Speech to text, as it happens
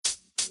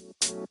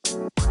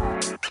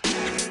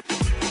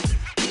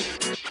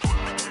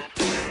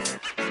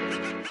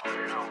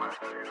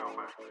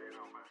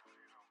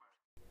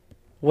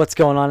What's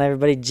going on,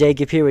 everybody?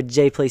 Jacob here with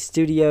J Play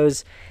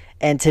Studios,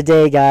 and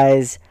today,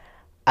 guys,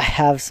 I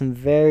have some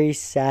very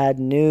sad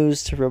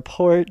news to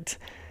report.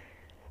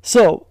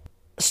 So,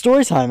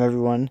 story time,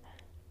 everyone.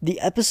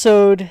 The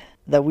episode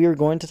that we were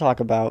going to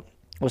talk about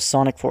was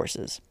Sonic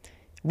Forces.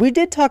 We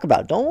did talk about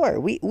it, don't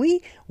worry.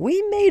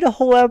 We made a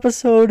whole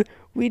episode.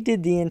 We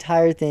did the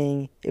entire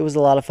thing. It was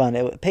a lot of fun.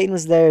 Peyton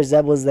was there,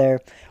 Zeb was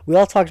there. We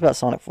all talked about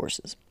Sonic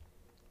Forces.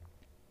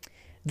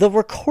 The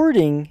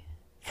recording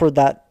for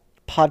that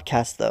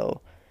podcast,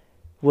 though,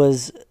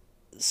 was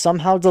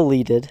somehow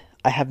deleted.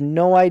 I have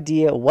no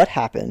idea what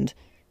happened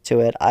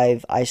to it.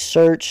 I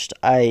searched,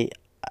 I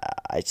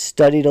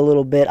studied a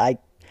little bit. I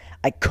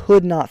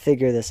could not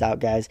figure this out,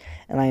 guys,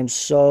 and I am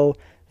so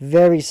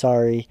very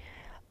sorry.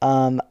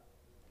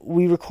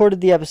 We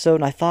recorded the episode,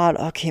 and I thought,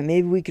 okay,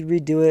 maybe we could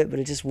redo it, but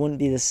it just wouldn't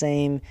be the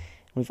same.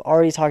 We've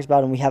already talked about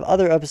it, and we have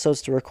other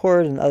episodes to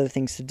record and other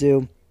things to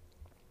do.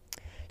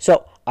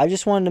 So I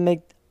just wanted to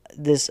make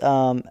this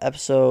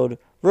episode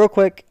real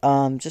quick,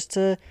 just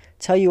to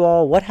tell you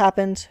all what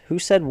happened, who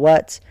said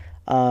what,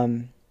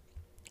 and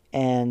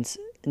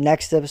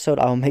next episode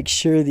I will make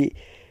sure the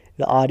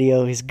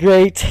audio is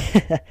great.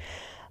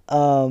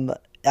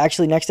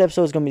 Actually, next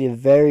episode is going to be a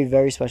very,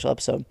 very special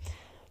episode.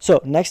 So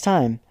next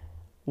time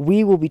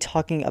we will be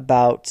talking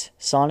about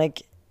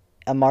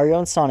Mario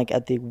and Sonic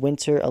at the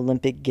Winter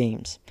Olympic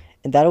Games,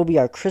 and that will be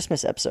our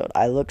Christmas episode.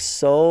 I looked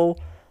so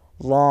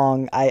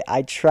long.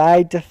 I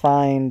tried to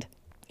find,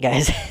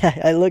 guys.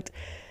 I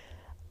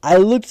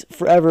looked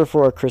forever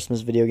for a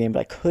Christmas video game,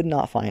 but I could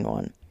not find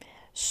one.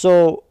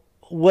 So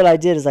what I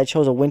did is I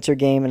chose a winter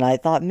game, and I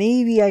thought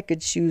maybe I could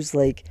choose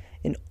like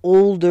an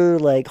older,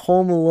 like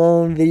Home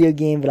Alone video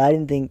game, but I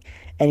didn't think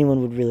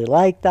anyone would really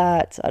like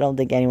that. I don't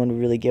think anyone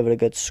would really give it a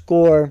good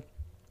score.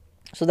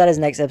 So that is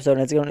next episode,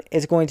 and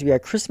it's going to be our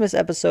Christmas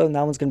episode, and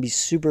that one's going to be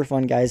super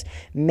fun, guys.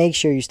 Make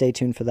sure you stay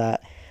tuned for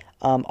that.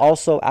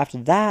 Also, after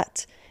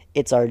that,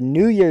 it's our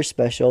New Year's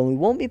special, and we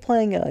won't be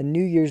playing a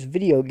New Year's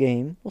video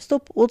game. We'll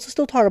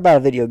still talk about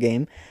a video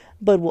game,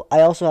 but I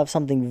also have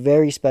something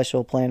very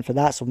special planned for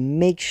that, so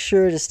make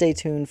sure to stay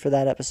tuned for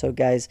that episode,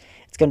 guys.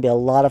 It's going to be a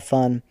lot of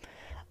fun.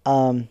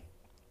 And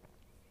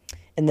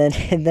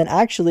then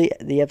actually,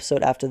 the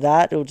episode after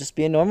that, it will just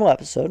be a normal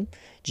episode.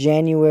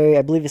 January,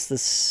 I believe it's the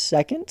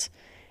 2nd.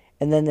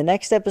 And then the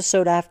next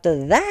episode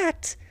after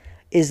that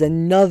is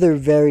another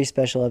very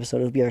special episode.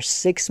 It'll be our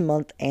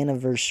 6-month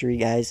anniversary,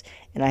 guys,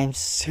 and I am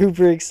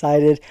super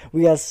excited.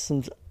 We got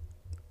some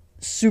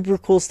super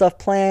cool stuff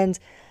planned,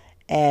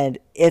 and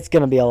it's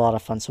going to be a lot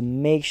of fun, so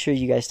make sure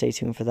you guys stay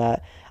tuned for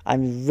that.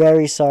 I'm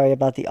very sorry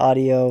about the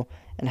audio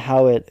and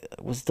how it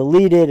was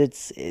deleted.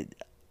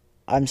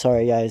 I'm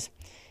sorry, guys.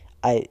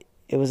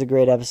 It was a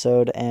great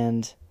episode,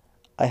 and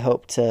I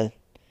hope that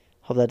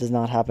does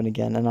not happen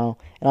again, and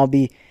I'll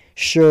be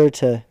sure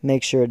to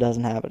make sure it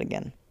doesn't happen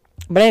again.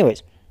 But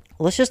anyways,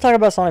 let's just talk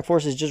about Sonic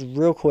Forces just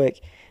real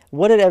quick.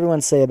 What did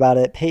everyone say about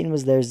it? Peyton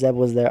was there. Zeb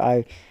was there.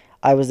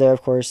 I was there,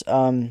 of course.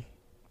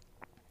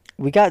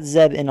 We got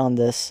Zeb in on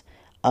this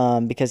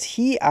because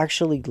he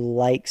actually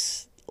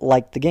liked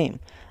the game.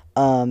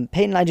 Peyton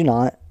and I do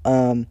not.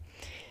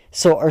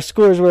 So our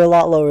scores were a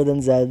lot lower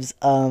than Zeb's.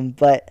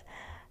 But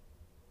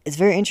it's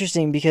very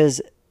interesting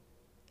because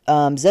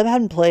Zeb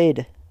doesn't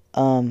play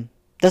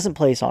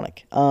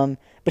Sonic.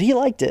 But he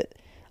liked it.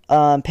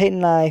 Peyton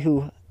and I,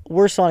 who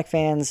were Sonic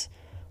fans,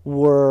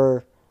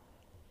 were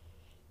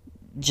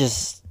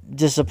just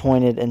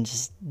disappointed and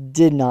just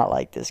did not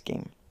like this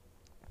game.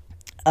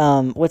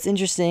 What's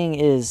interesting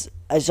is,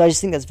 I just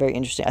think that's very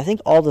interesting. I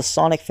think all the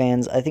Sonic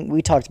fans, I think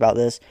we talked about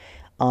this,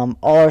 all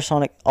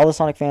the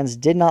Sonic fans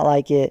did not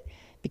like it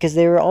because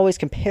they were always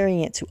comparing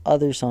it to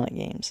other Sonic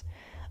games.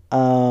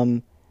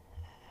 And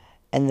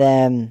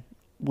then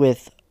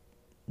with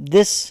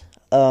this,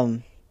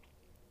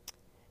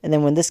 and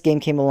then when this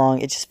game came along,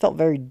 it just felt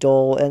very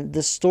dull. And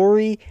the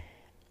story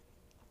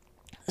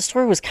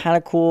was kind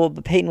of cool,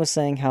 but Peyton was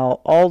saying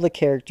how all the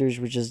characters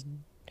were just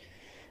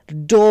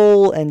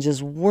dull and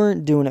just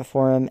weren't doing it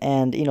for him.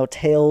 And,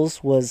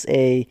 Tails was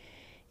in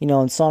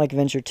Sonic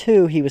Adventure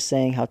 2, he was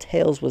saying how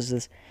Tails was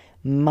this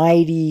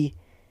mighty,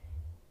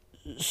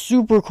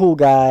 super cool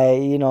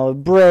guy,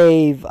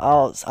 brave.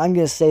 I'm going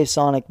to save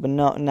Sonic, but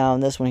no, now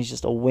in this one, he's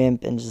just a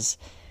wimp and just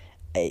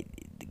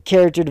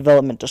character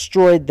development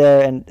destroyed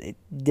there, and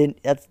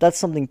that's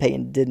something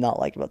Peyton did not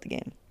like about the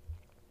game.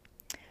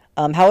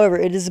 However,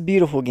 it is a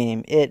beautiful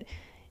game.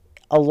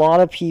 A lot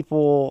of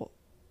people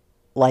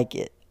like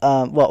it.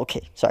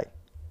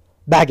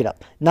 Back it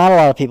up. Not a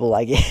lot of people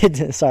like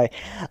it. Sorry.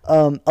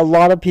 A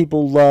lot of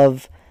people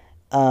love,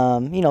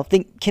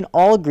 can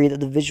all agree that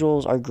the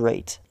visuals are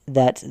great.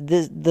 That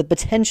the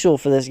potential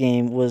for this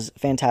game was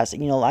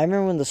fantastic. I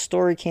remember when the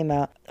story came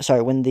out.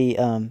 When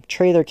the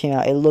trailer came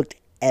out, it looked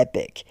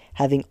epic.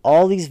 Having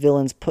all these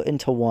villains put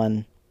into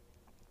one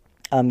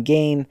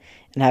game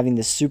and having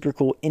this super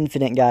cool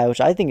infinite guy,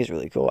 which I think is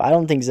really cool. I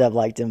don't think Zeb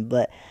liked him,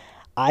 but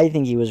I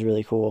think he was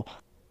really cool.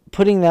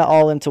 Putting that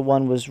all into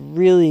one was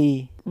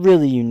really,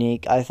 really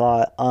unique, I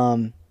thought.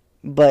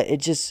 But it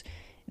just,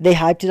 they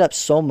hyped it up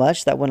so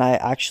much that when I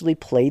actually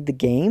played the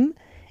game,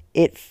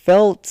 it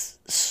felt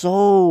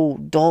so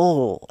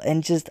dull,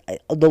 and just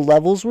the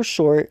levels were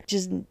short.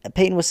 Just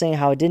Peyton was saying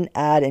how it didn't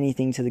add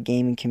anything to the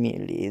gaming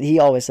community. He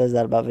always says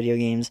that about video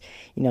games.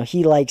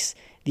 He likes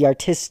the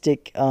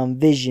artistic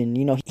vision.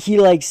 He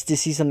likes to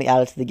see something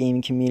added to the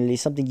gaming community,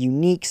 something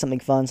unique, something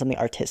fun, something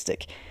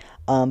artistic.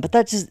 But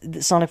that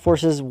just, Sonic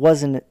Forces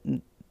wasn't it.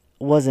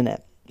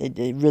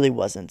 It really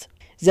wasn't.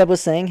 Zeb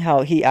was saying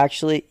how he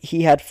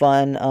had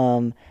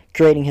fun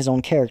creating his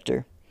own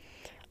character.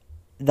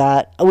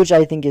 That, which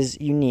I think is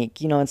unique.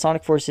 In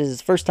Sonic Forces,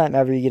 it's the first time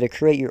ever you get to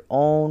create your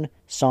own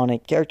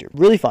Sonic character.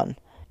 Really fun.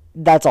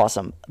 That's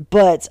awesome.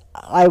 But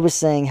I was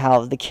saying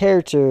how the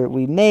character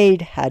we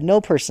made had no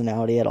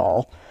personality at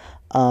all.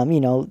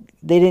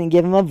 They didn't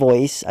give him a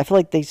voice. I feel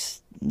like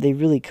they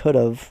really could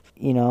have.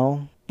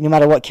 No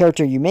matter what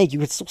character you make, you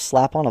could still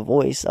slap on a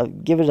voice,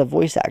 give it a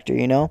voice actor.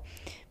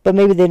 But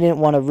maybe they didn't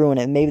want to ruin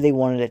it. Maybe they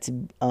wanted it to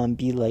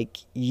be like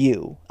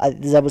you.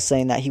 Zeb was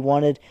saying that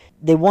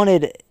they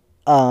wanted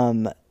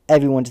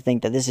everyone to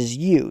think that this is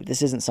you,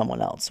 this isn't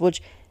someone else,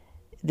 which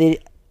they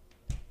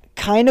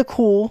kind of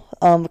cool.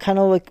 Kind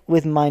of like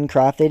with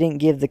Minecraft, they didn't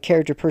give the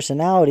character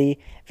personality,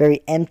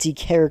 very empty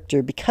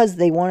character, because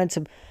they wanted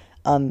to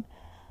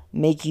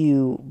make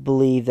you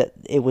believe that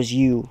it was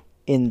you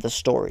in the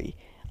story,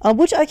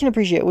 which I can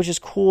appreciate, which is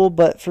cool.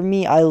 But for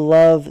me, I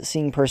love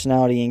seeing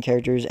personality in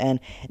characters, and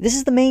this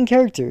is the main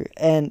character,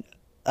 and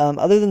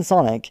other than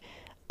Sonic,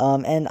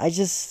 and I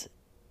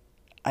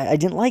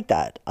didn't like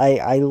that.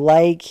 I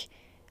like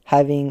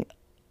having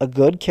a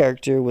good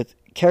character with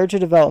character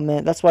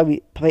development. That's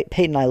why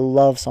Peyton and I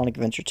love Sonic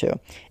Adventure 2.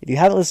 If you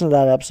haven't listened to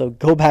that episode,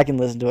 go back and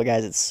listen to it,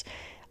 guys.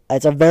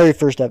 It's our very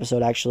first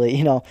episode,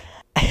 actually.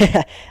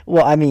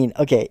 Well, I mean,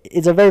 okay,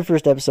 it's our very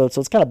first episode,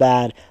 so it's kind of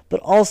bad.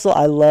 But also,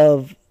 I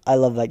love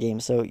that game.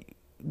 So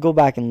go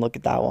back and look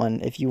at that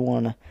one if you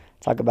want to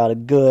talk about a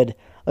good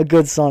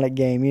Sonic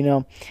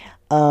game.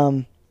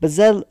 But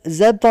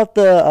Zeb thought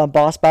the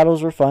boss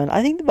battles were fun.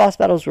 I think the boss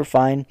battles were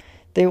fine.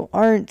 They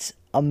aren't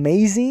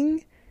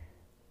amazing,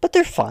 but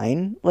they're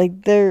fine.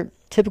 Like, they're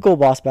typical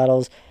boss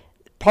battles.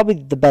 Probably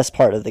the best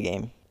part of the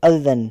game. Other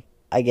than,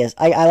 I guess,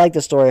 I like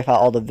the story of how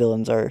all the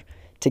villains are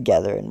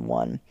together in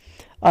one.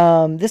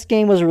 This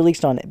game was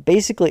released on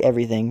basically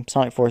everything.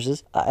 Sonic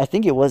Forces. I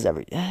think it was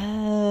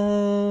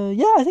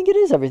yeah, I think it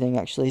is everything,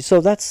 actually. So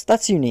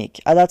that's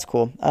unique. That's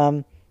cool.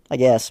 I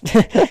guess.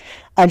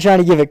 I'm trying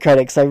to give it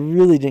credit because I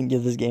really didn't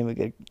give this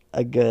game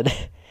a good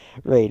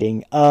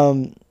rating.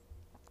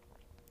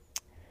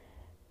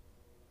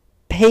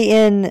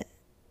 Peyton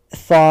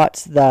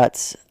thought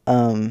that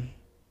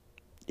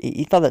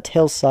he thought that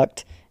Tails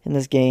sucked in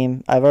this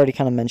game. I've already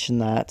kind of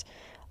mentioned that.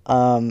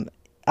 I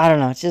don't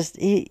know. It's just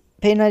Peyton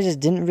and I just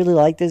didn't really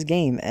like this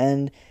game,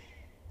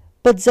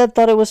 but Zeb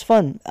thought it was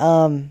fun.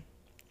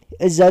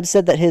 Zeb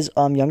said that his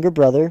younger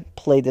brother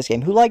played this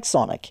game, who liked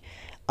Sonic.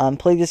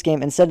 Played this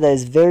game and said that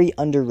it's very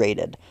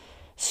underrated.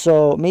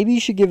 So maybe you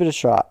should give it a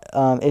shot.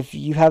 If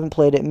you haven't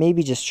played it,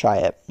 maybe just try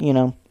it.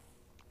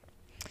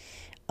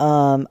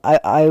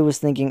 I was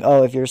thinking,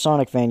 if you're a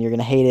Sonic fan, you're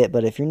gonna hate it,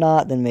 but if you're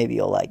not, then maybe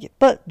you'll like it.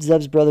 But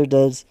Zeb's brother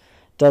does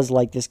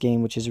like this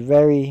game, which is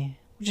really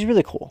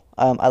cool.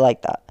 I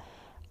like that.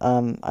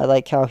 I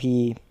like how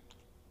he,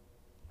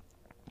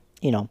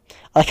 I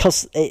like how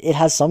it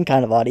has some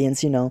kind of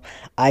audience.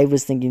 I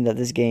was thinking that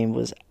this game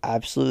was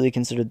absolutely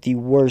considered the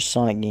worst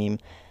Sonic game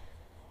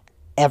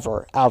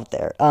ever out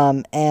there.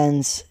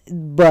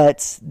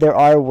 But there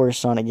are worse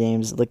Sonic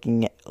games.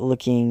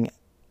 Looking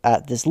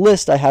at this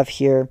list I have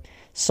here,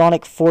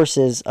 Sonic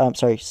Forces.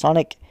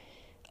 Sonic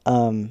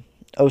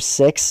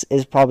 06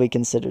 is probably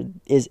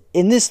is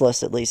in this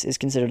list at least, is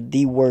considered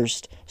the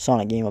worst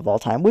Sonic game of all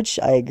time. Which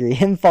I agree.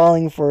 Him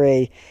falling for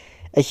a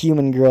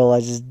human girl, I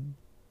just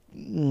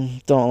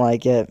don't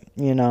like it.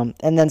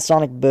 And then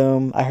Sonic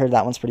Boom, I heard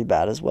that one's pretty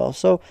bad as well.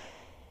 So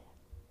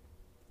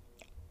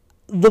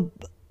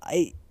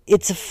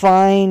it's a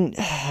fine.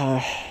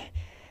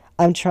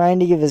 I'm trying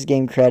to give this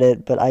game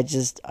credit, but I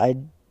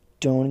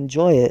don't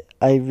enjoy it.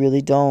 I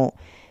really don't.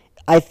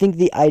 I think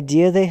the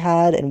idea they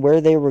had and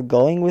where they were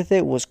going with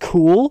it was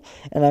cool,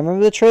 and I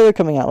remember the trailer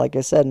coming out, like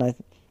I said, and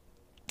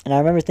I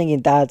remember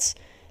thinking that's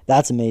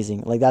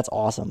amazing, like that's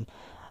awesome.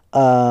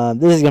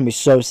 This is gonna be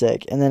so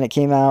sick. And then it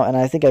came out, and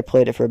I think I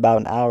played it for about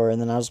an hour,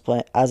 and then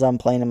as I'm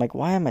playing, I'm like,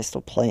 why am I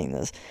still playing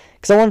this?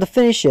 Because I wanted to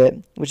finish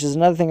it, which is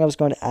another thing I was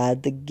going to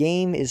add. The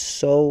game is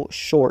so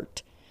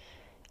short.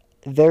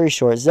 Very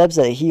short. Zeb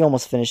said he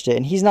almost finished it,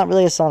 and he's not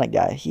really a Sonic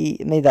guy. He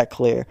made that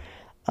clear.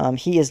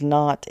 He is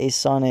not a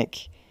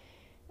Sonic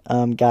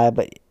guy,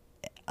 but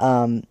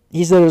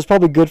he said it was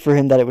probably good for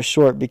him that it was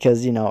short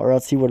because, or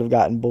else he would have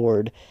gotten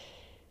bored.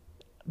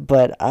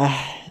 But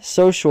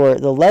so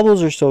short. The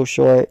levels are so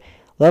short.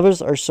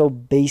 Levels are so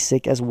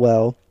basic as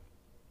well.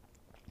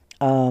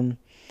 But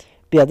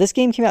yeah, this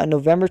game came out in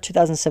November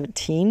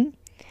 2017.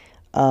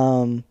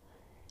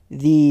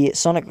 The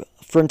Sonic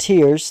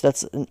Frontiers,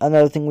 that's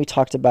another thing we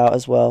talked about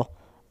as well.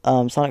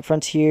 Sonic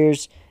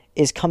Frontiers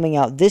is coming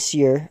out this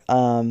year.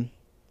 Well,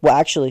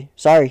 actually,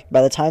 sorry.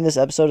 By the time this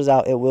episode is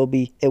out, it will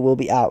be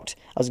out.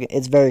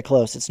 It's very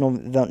close. It's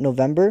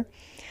November.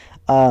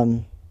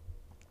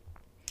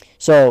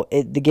 So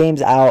the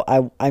game's out.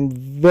 I'm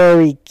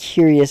very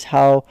curious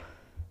how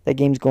that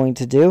game's going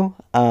to do.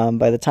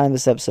 By the time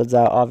this episode's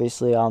out,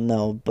 obviously I'll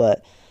know,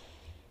 but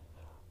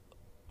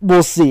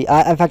we'll see.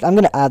 In fact, I'm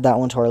gonna add that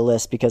one to our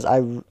list because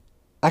I'm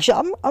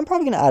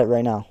probably gonna add it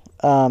right now.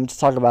 To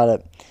talk about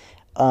it.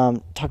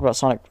 Talk about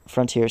Sonic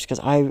Frontiers because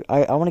I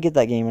want to get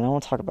that game and I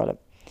want to talk about it.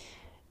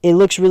 It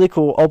looks really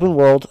cool, open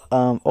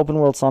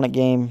world Sonic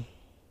game.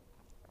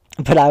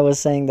 But I was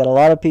saying that a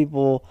lot of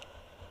people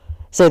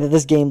say that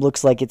this game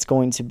looks like it's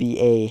going to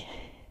be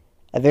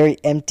a very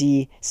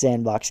empty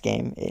sandbox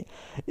game.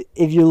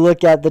 If you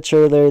look at the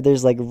trailer,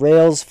 there's like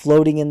rails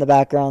floating in the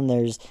background.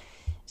 There's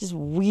just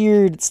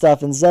weird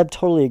stuff, and Zeb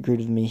totally agreed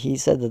with me. He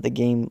said that the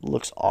game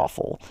looks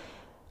awful.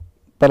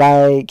 But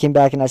I came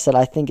back and I said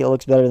I think it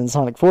looks better than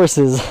Sonic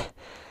Forces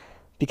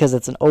because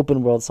it's an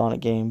open world Sonic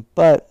game.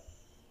 But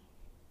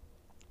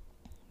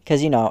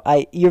because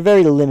you're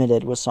very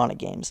limited with Sonic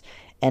games,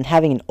 and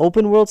having an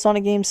open world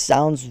Sonic game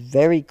sounds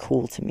very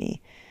cool to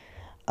me.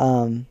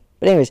 But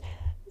anyways,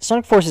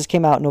 Sonic Forces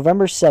came out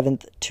November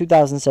 7th,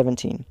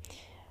 2017.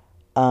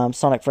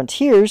 Sonic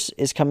Frontiers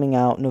is coming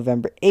out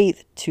November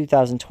 8th,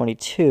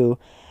 2022.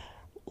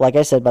 Like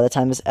I said, by the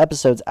time this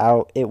episode's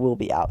out, it will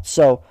be out.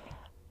 So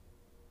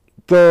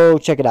go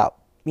check it out.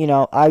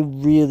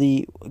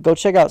 Go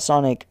check out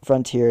Sonic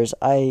Frontiers.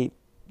 I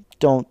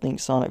don't think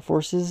Sonic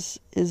Forces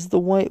is the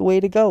way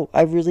to go.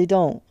 I really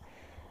don't.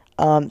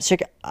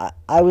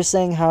 I was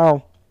saying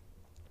how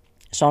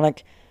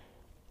Sonic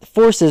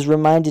Forces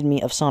reminded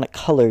me of Sonic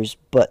Colors,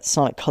 but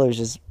Sonic Colors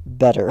is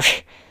better.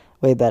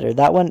 Way better.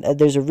 That one,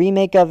 there's a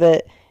remake of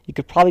it. You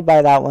could probably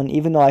buy that one,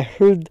 even though I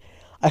heard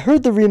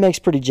the remake's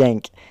pretty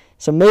jank.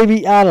 So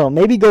maybe, I don't know,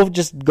 maybe go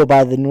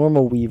buy the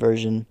normal Wii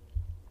version.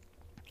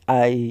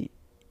 I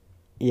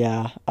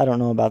don't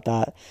know about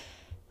that.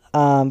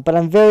 But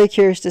I'm very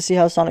curious to see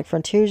how Sonic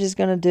Frontiers is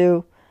going to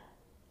do.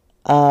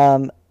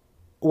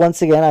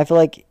 Once again, I feel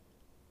like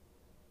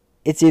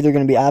it's either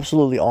going to be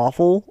absolutely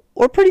awful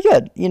or pretty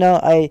good.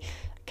 I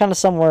kind of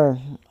somewhere,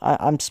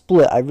 I'm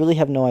split. I really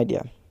have no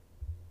idea.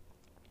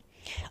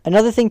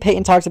 Another thing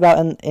Peyton talked about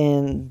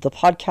in the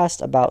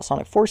podcast about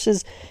Sonic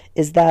Forces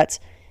is that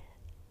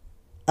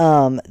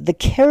the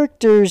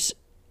characters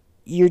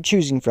you're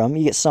choosing from,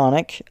 you get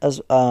Sonic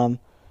as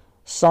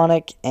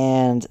Sonic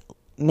and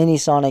Mini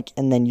Sonic,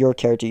 and then your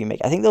character you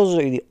make. I think those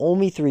are the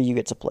only three you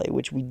get to play,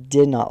 which we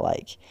did not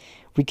like.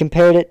 We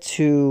compared it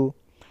to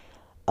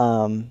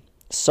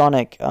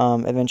Sonic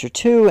Adventure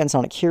 2 and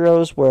Sonic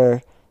Heroes,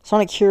 where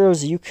Sonic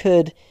Heroes you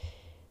could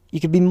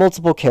be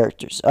multiple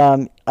characters.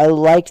 I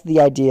liked the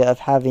idea of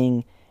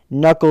having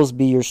Knuckles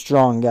be your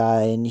strong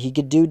guy, and he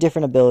could do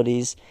different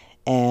abilities,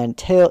 and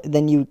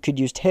then you could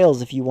use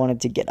Tails if you wanted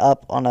to get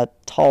up on a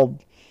tall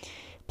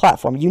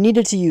platform. You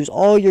needed to use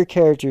all your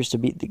characters to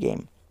beat the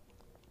game.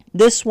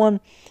 This one,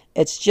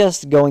 it's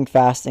just going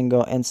fast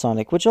and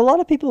Sonic, which a lot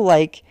of people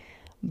like,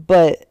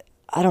 but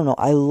I don't know.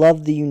 I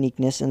love the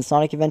uniqueness. In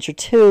Sonic Adventure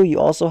 2, you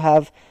also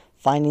have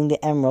finding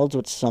the emeralds,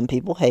 which some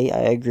people hate. I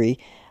agree.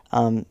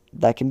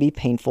 That can be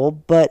painful,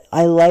 but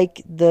I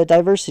like the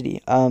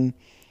diversity.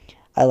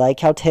 I like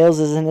how Tails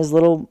is in his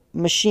little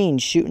machine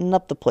shooting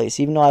up the place,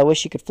 even though I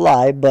wish he could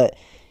fly, but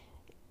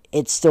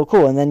it's still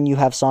cool. And then you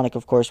have Sonic,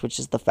 of course, which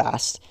is the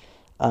fast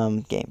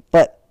game.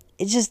 But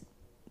it just,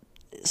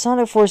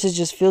 Sonic Forces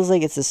just feels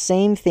like it's the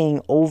same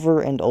thing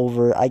over and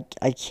over. I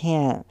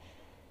can't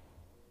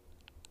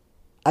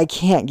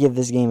give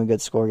this game a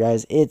good score,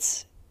 guys.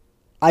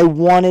 I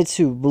wanted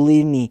to,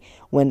 believe me,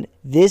 when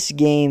this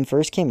game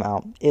first came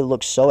out, it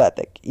looked so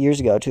epic. Years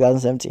ago,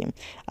 2017.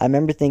 I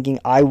remember thinking,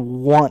 I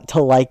want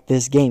to like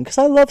this game, because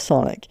I love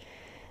Sonic.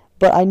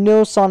 But I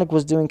know Sonic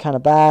was doing kind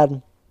of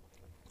bad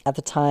at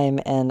the time,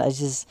 and I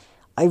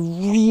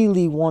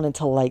really wanted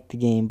to like the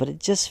game, but it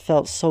just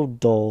felt so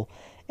dull.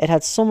 It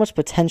had so much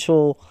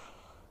potential,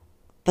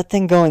 but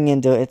then going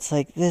into it, it's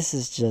like, this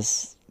is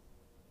just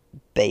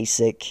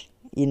basic,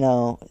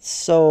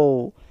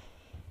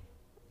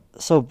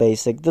 so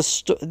basic.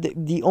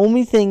 The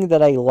only thing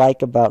that I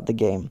like about the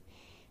game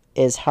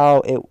is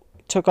how it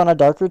took on a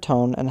darker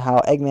tone and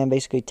how Eggman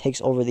basically takes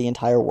over the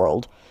entire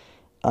world.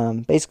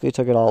 Basically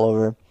took it all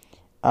over.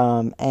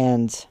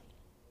 And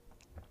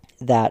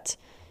that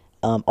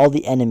all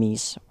the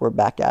enemies were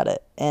back at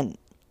it. And,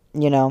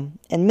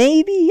 and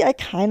maybe I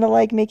kind of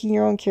like making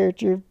your own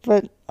character,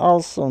 but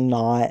also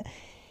not.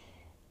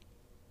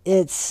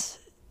 It's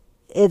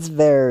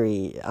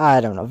very,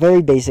 I don't know,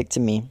 very basic to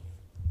me.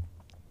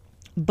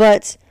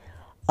 But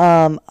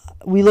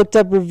we looked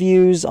up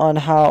reviews on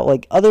how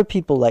other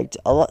people liked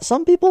it.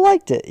 Some people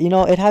liked it.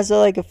 It has a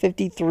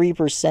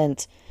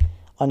 53%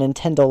 on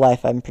Nintendo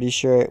Life, I'm pretty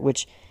sure,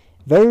 which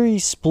very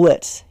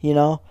split.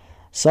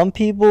 Some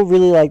people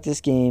really like this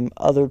game.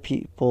 Other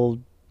people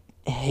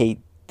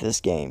hate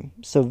this game.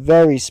 So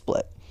very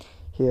split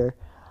here.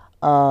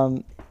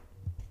 And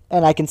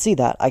I can see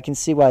that. I can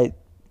see why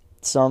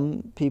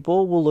some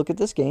people will look at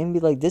this game and be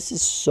like, this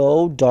is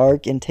so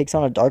dark and takes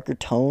on a darker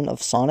tone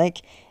of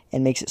Sonic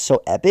and makes it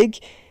so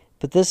epic.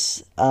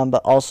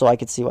 But also I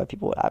could see why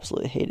people would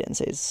absolutely hate it and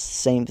say it's the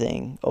same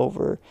thing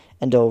over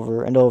and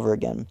over and over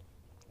again.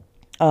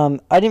 I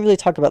didn't really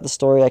talk about the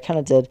story. I kind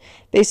of did.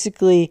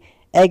 Basically,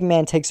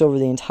 Eggman takes over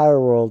the entire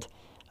world,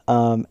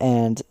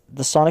 and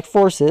the Sonic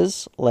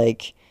forces,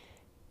 like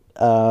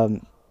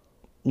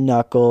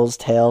Knuckles,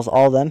 Tails,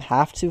 all of them,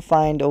 have to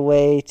find a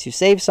way to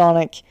save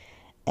Sonic,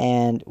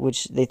 and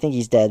which they think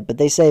he's dead, but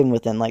they save him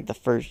within like the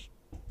first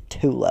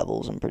 2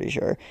 levels, I'm pretty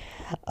sure,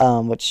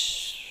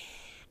 which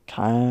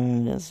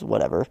kind of is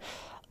whatever.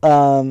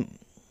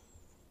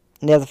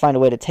 They have to find a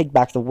way to take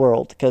back the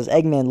world because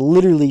Eggman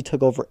literally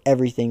took over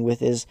everything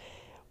with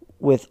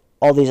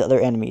all these other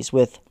enemies,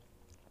 with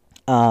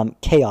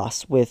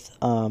Chaos, with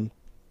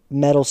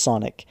Metal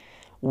Sonic,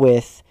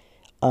 with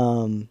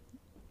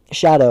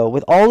Shadow,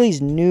 with all these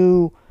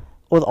new,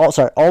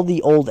 all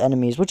the old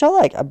enemies, which I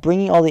like.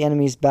 Bringing all the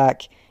enemies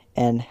back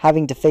and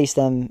having to face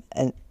them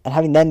and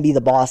having them be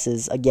the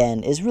bosses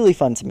again is really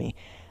fun to me.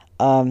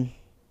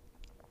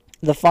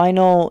 The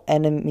final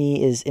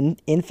enemy is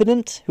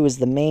Infinite, who is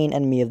the main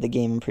enemy of the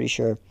game, I'm pretty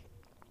sure.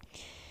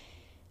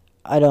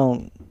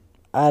 No.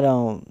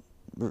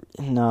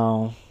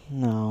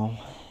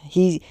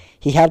 He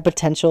had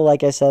potential,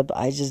 like I said, but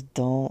I just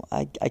don't,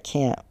 I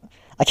can't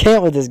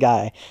with this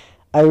guy.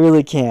 I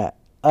really can't.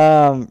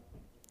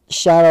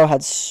 Shadow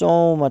had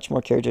so much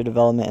more character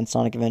development in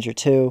Sonic Adventure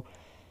 2.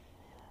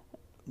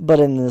 But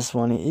in this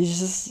one,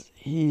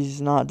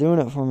 he's not doing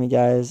it for me,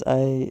 guys.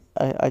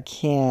 I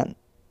can't.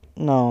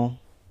 No.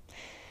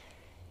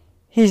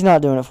 He's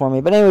not doing it for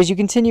me. But anyways, you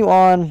continue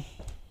on.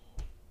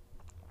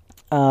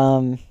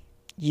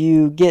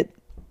 You get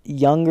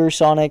younger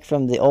Sonic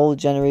from the old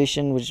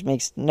generation, which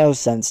makes no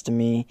sense to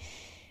me.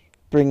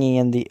 Bringing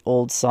in the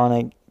old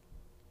Sonic,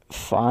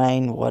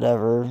 fine,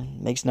 whatever.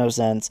 Makes no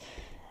sense.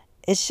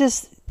 It's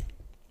just,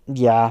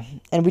 yeah.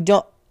 And we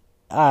don't,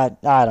 I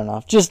don't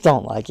know. Just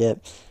don't like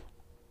it.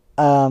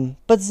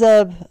 But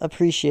Zeb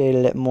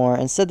appreciated it more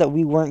and said that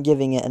we weren't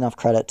giving it enough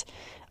credit.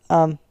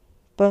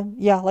 But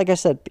yeah, like I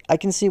said, I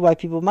can see why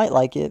people might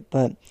like it,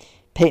 but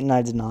Peyton and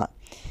I did not.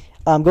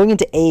 Going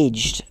into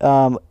aged,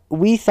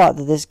 we thought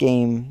that this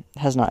game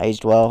has not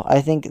aged well. I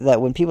think that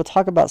when people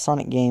talk about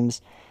Sonic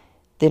games,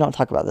 they don't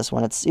talk about this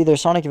one. It's either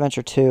Sonic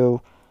Adventure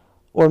 2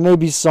 or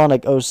maybe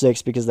Sonic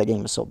 06 because that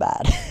game is so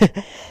bad.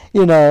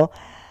 You know,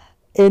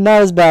 it's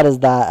not as bad as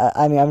that.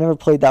 I mean, I've never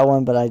played that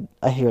one, but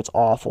I hear it's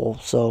awful.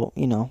 So,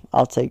 you know,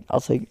 I'll take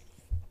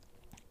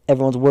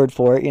everyone's word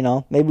for it, you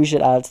know. Maybe we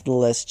should add it to the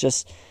list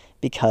just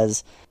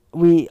because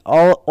we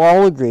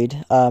all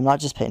agreed, not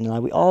just Peyton and I,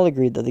 we all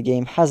agreed that the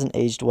game hasn't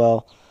aged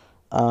well.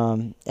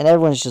 And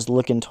everyone's just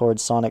looking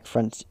towards Sonic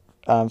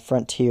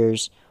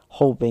Frontiers,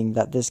 hoping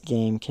that this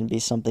game can be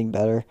something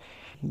better.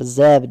 But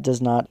Zeb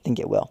does not think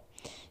it will.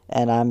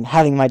 And I'm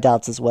having my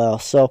doubts as well.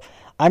 So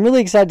I'm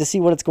really excited to see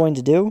what it's going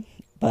to do.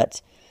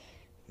 But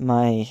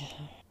I'm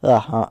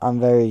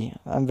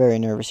very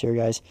nervous here,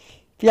 guys.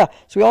 But yeah,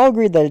 so we all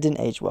agreed that it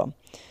didn't age well.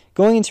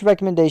 Going into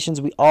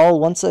recommendations, we all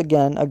once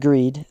again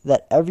agreed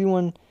that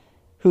everyone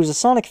who's a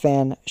Sonic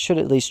fan should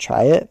at least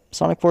try it,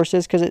 Sonic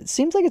Forces, because it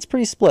seems like it's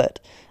pretty split.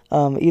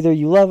 Either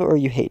you love it or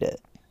you hate it.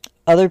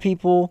 Other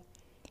people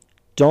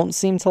don't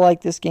seem to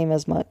like this game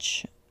as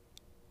much.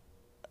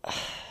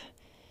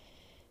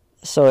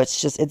 So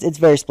it's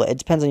very split. It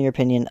depends on your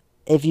opinion.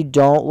 If you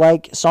don't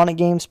like Sonic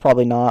games,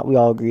 probably not. We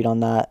all agreed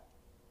on that.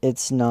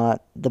 It's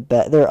not the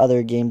best. There are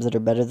other games that are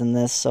better than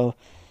this, so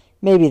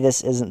maybe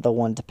this isn't the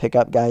one to pick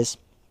up, guys.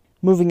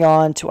 Moving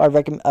on to our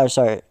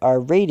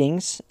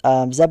ratings.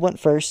 Zeb went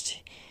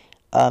first.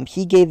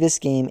 He gave this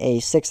game a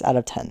 6 out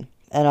of 10,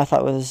 and I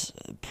thought it was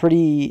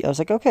pretty. I was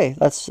like, okay,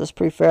 that's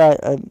pretty fair.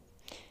 I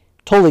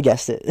totally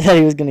guessed it that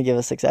he was going to give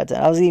a 6 out of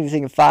 10. I was even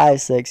thinking 5,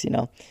 6, you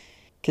know,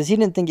 because he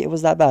didn't think it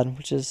was that bad,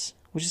 which is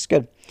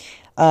good.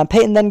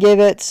 Peyton then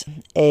gave it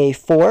a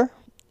 4,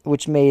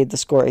 which made the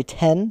score a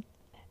 10,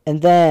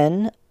 and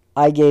then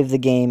I gave the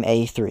game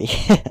a 3.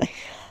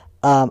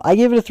 I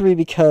gave it a 3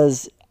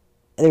 because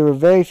there were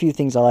very few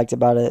things I liked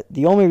about it.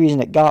 The only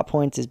reason it got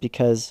points is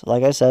because,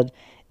 like I said,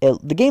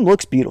 the game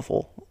looks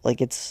beautiful.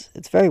 Like it's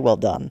very well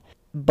done.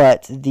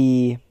 But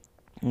you've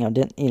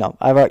already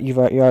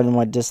know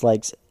my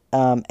dislikes.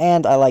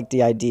 And I like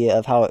the idea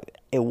of how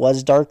it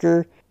was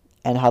darker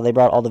and how they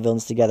brought all the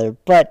villains together.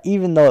 But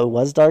even though it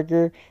was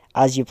darker,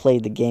 as you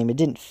played the game, it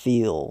didn't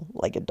feel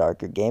like a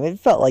darker game. It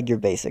felt like your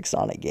basic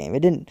Sonic game.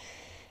 It didn't.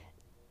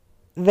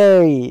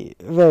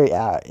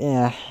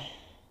 Yeah.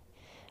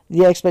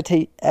 The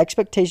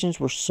expectations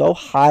were so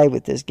high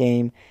with this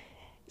game,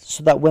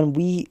 so that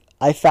when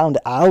I found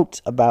out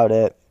about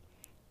it,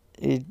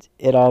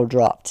 it all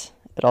dropped.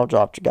 It all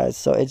dropped, guys.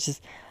 So it's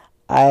just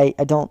I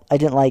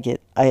didn't like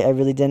it. I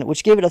really didn't.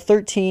 Which gave it a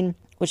 13,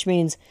 which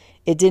means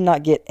it did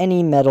not get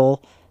any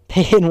medal.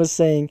 Peyton was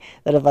saying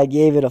that if I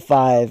gave it a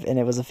 5 and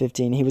it was a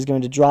 15, he was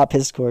going to drop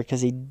his score because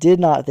he did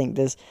not think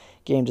this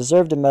game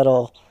deserved a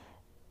medal.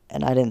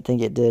 and I didn't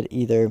think it did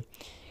either.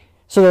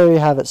 So there you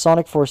have it.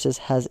 Sonic Forces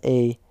has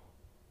a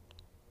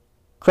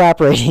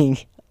crap rating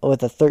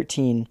with a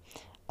 13.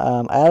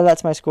 I added that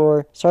to my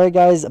score. Sorry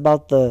guys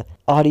about the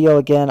audio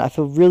again. I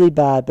feel really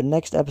bad, but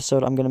next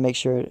episode I'm going to make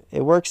sure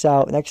it works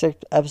out. Next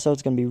episode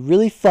is going to be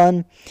really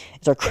fun.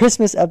 It's our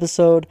Christmas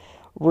episode.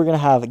 We're going to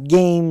have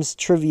games,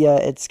 trivia.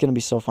 It's going to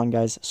be so fun,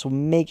 guys. So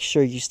make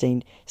sure you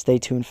stay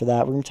tuned for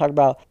that. We're going to talk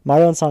about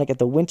Mario and Sonic at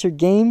the Winter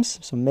Games.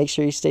 So make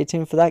sure you stay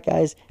tuned for that,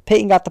 guys.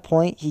 Peyton got the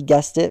point. He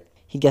guessed it.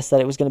 He guessed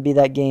that it was going to be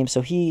that game. So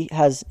he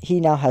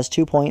now has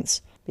 2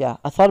 points. Yeah,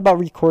 I thought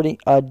about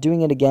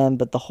doing it again,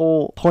 but the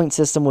whole point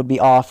system would be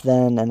off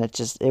then, and it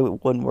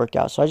wouldn't work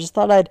out. So I just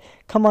thought I'd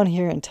come on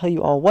here and tell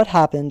you all what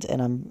happened,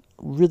 and I'm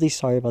really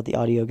sorry about the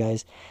audio,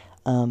 guys.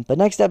 But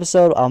next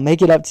episode, I'll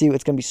make it up to you.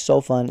 It's going to be so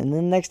fun. And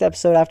then the next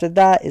episode after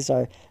that is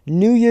our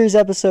New Year's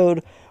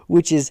episode,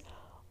 which is,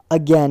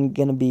 again,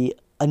 going to be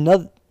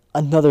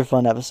another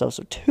fun episode.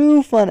 So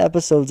 2 fun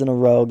episodes in a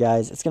row,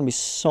 guys. It's going to be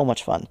so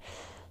much fun.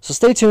 So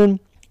stay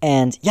tuned.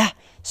 And yeah,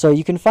 so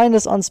you can find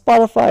us on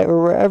Spotify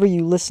or wherever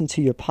you listen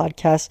to your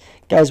podcasts.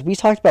 Guys, we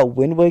talked about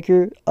Wind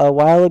Waker a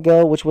while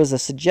ago, which was a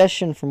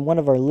suggestion from one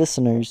of our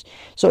listeners.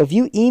 So if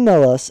you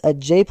email us at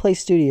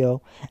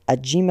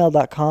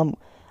jplaystudio@gmail.com,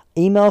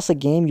 email us a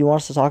game you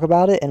want us to talk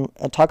about and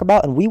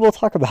we will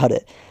talk about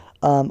it.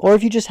 Or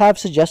if you just have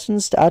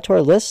suggestions to add to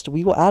our list,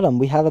 we will add them.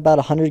 We have about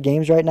 100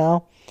 games right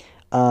now.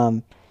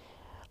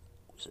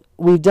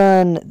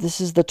 This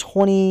is the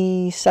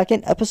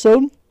 22nd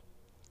episode.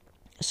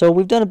 So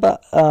we have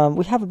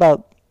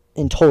about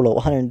in total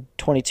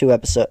 122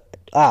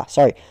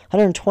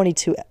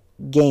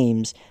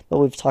 games, but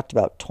we've talked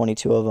about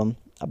 22 of them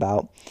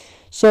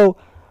So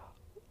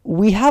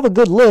we have a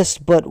good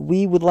list, but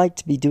we would like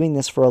to be doing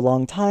this for a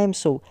long time.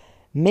 So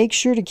make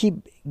sure to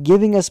keep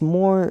giving us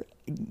more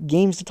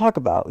games to talk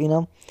about,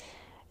 it'd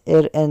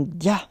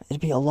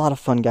be a lot of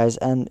fun, guys.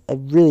 And I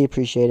really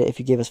appreciate it if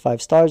you give us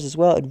 5 stars as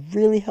well. It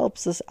really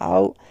helps us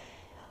out.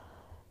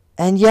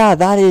 And yeah,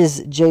 that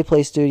is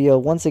JPlay Studio.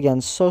 Once again,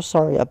 so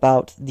sorry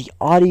about the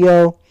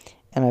audio,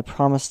 and I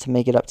promise to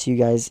make it up to you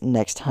guys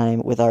next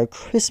time with our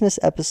Christmas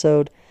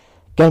episode.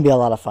 Gonna be a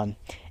lot of fun.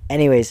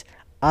 Anyways,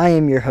 I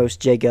am your host,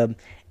 Jacob,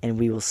 and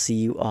we will see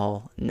you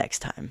all next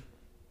time.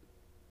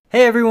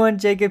 Hey everyone,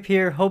 Jacob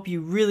here. Hope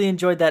you really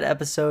enjoyed that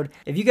episode.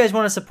 If you guys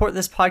want to support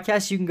this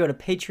podcast, you can go to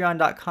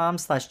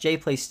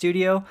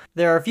patreon.com/jplaystudio.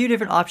 There are a few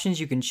different options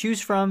you can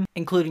choose from,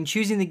 including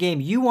choosing the game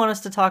you want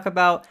us to talk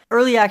about,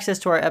 early access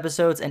to our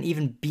episodes, and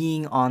even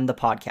being on the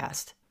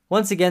podcast.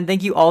 Once again,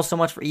 thank you all so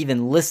much for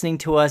even listening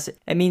to us.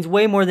 It means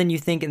way more than you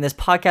think, and this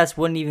podcast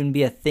wouldn't even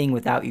be a thing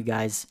without you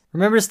guys.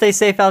 Remember to stay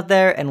safe out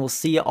there, and we'll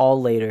see you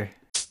all later.